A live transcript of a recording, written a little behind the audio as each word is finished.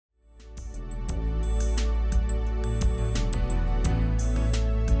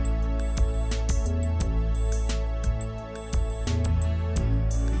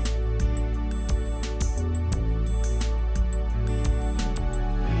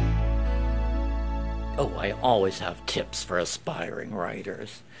Oh, I always have tips for aspiring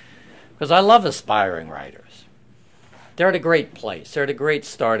writers, because I love aspiring writers. They're at a great place. They're at a great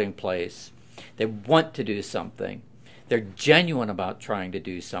starting place. They want to do something. They're genuine about trying to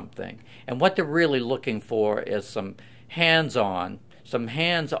do something. And what they're really looking for is some hands-on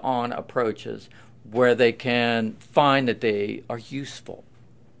approaches where they can find that they are useful.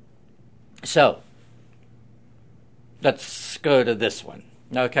 So, let's go to this one.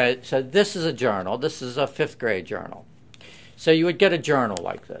 Okay, so this is a journal. This is a 5th grade journal. So you would get a journal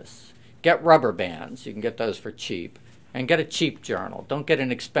like this. Get rubber bands. You can get those for cheap. And get a cheap journal. Don't get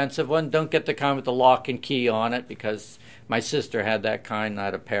an expensive one. Don't get the kind with the lock and key on it, because my sister had that kind. I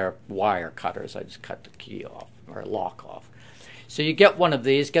had a pair of wire cutters. I just cut the key off, or lock off. So you get one of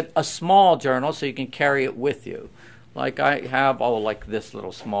these. Get a small journal so you can carry it with you. Like I have, like this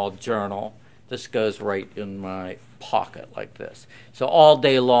little small journal. This goes right in my pocket like this. So all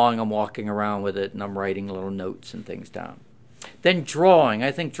day long I'm walking around with it and I'm writing little notes and things down. Then drawing.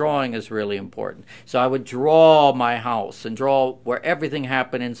 I think drawing is really important. So I would draw my house and draw where everything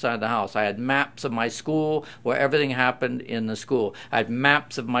happened inside the house. I had maps of my school where everything happened in the school. I had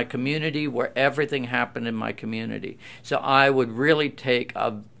maps of my community where everything happened in my community. So I would really take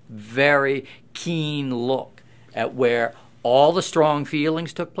a very keen look at where all the strong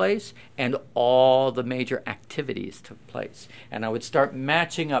feelings took place and all the major activities took place. And I would start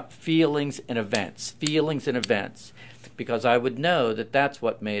matching up feelings and events, because I would know that that's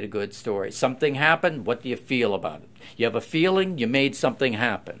what made a good story. Something happened, what do you feel about it? You have a feeling, you made something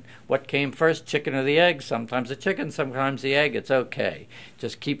happen. What came first, chicken or the egg? Sometimes the chicken, sometimes the egg. It's okay.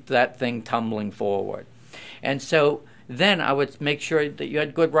 Just keep that thing tumbling forward. And so then I would make sure that you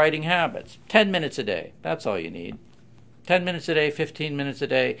had good writing habits. 10 minutes a day, that's all you need. 10 minutes a day, 15 minutes a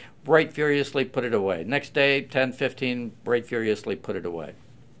day, write furiously, put it away. Next day, 10, 15, write furiously, put it away.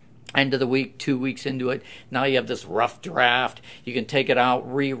 End of the week, 2 weeks into it, now you have this rough draft. You can take it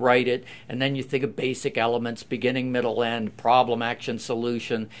out, rewrite it, and then you think of basic elements, beginning, middle, end, problem, action,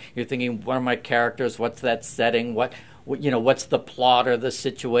 solution. You're thinking, what are my characters? What's that setting? What's the plot or the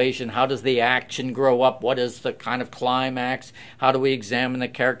situation? How does the action grow up? What is the kind of climax? How do we examine the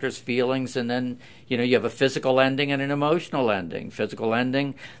character's feelings? And then, you have a physical ending and an emotional ending. Physical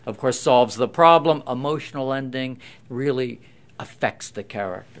ending, of course, solves the problem. Emotional ending really affects the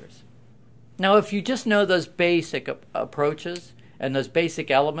characters. Now, if you just know those basic approaches and those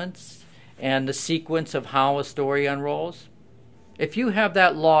basic elements and the sequence of how a story unrolls, if you have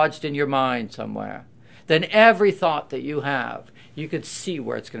that lodged in your mind somewhere, then every thought that you have, you could see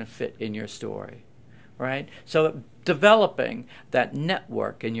where it's going to fit in your story, right? So developing that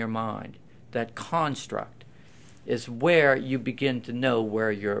network in your mind, that construct, is where you begin to know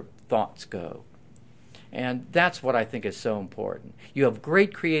where your thoughts go. And that's what I think is so important. You have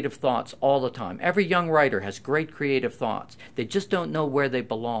great creative thoughts all the time. Every young writer has great creative thoughts. They just don't know where they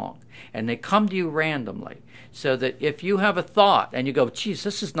belong. And they come to you randomly. So that if you have a thought and you go, geez,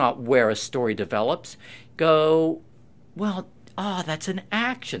 this is not where a story develops, go, well, that's an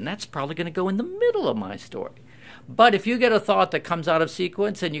action. That's probably going to go in the middle of my story. But if you get a thought that comes out of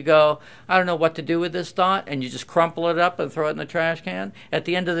sequence and you go, I don't know what to do with this thought, and you just crumple it up and throw it in the trash can, at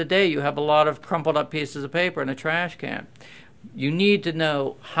the end of the day you have a lot of crumpled up pieces of paper in a trash can. You need to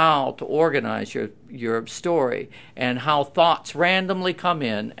know how to organize your story and how thoughts randomly come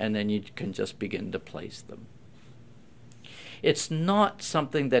in, and then you can just begin to place them. It's not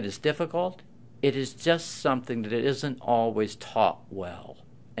something that is difficult. It is just something that isn't always taught well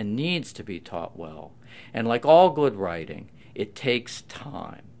and needs to be taught well. And like all good writing, it takes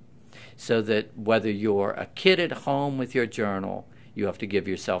time. So that whether you're a kid at home with your journal, you have to give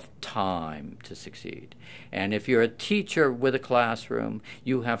yourself time to succeed. And if you're a teacher with a classroom,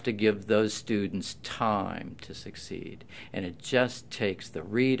 you have to give those students time to succeed. And it just takes the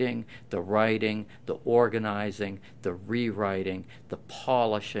reading, the writing, the organizing, the rewriting, the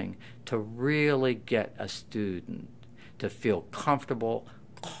polishing to really get a student to feel comfortable,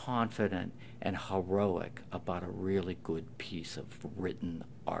 confident, and heroic about a really good piece of written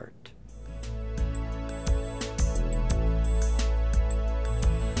art.